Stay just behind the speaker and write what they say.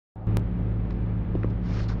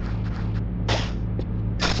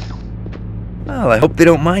Well, I hope they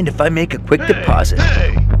don't mind if I make a quick deposit.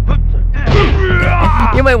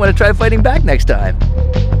 You might want to try fighting back next time.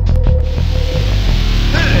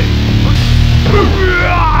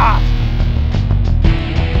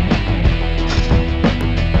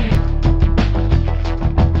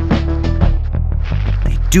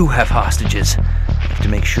 They do have hostages. I have to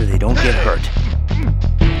make sure they don't get hurt.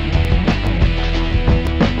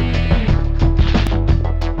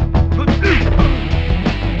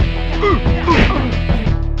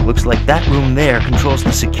 Looks like that room there controls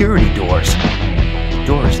the security doors. The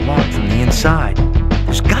door is locked from the inside.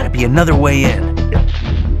 There's gotta be another way in.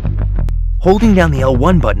 Holding down the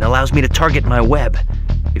L1 button allows me to target my web.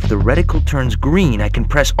 If the reticle turns green, I can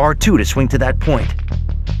press R2 to swing to that point.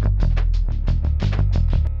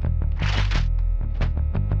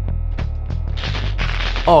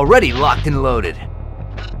 Already locked and loaded.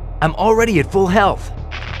 I'm already at full health.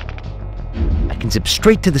 I can zip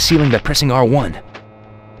straight to the ceiling by pressing R1.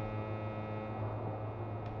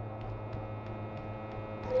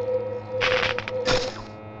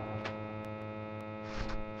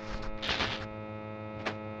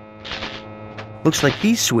 Looks like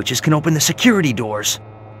these switches can open the security doors.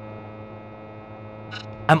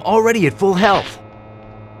 I'm already at full health.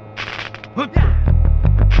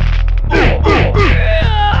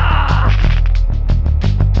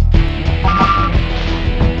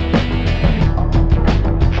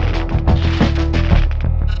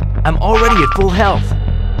 I'm already at full health.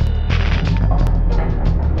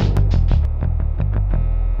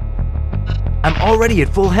 I'm already at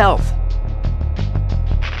full health.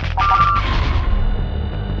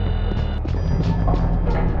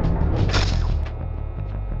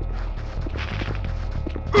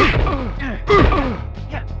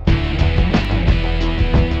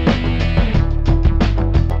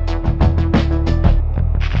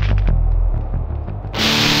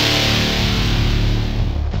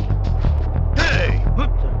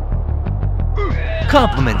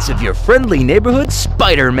 Compliments of your friendly neighborhood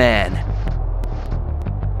Spider-Man.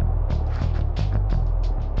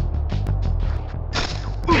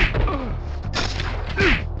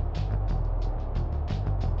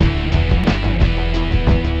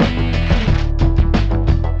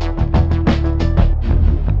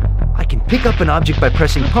 I can pick up an object by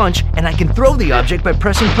pressing punch, and I can throw the object by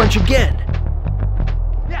pressing punch again.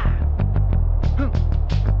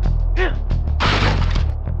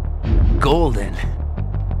 Golden.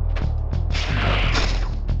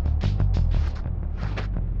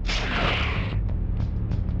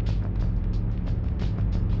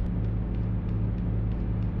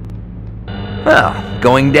 Well,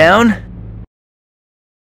 going down?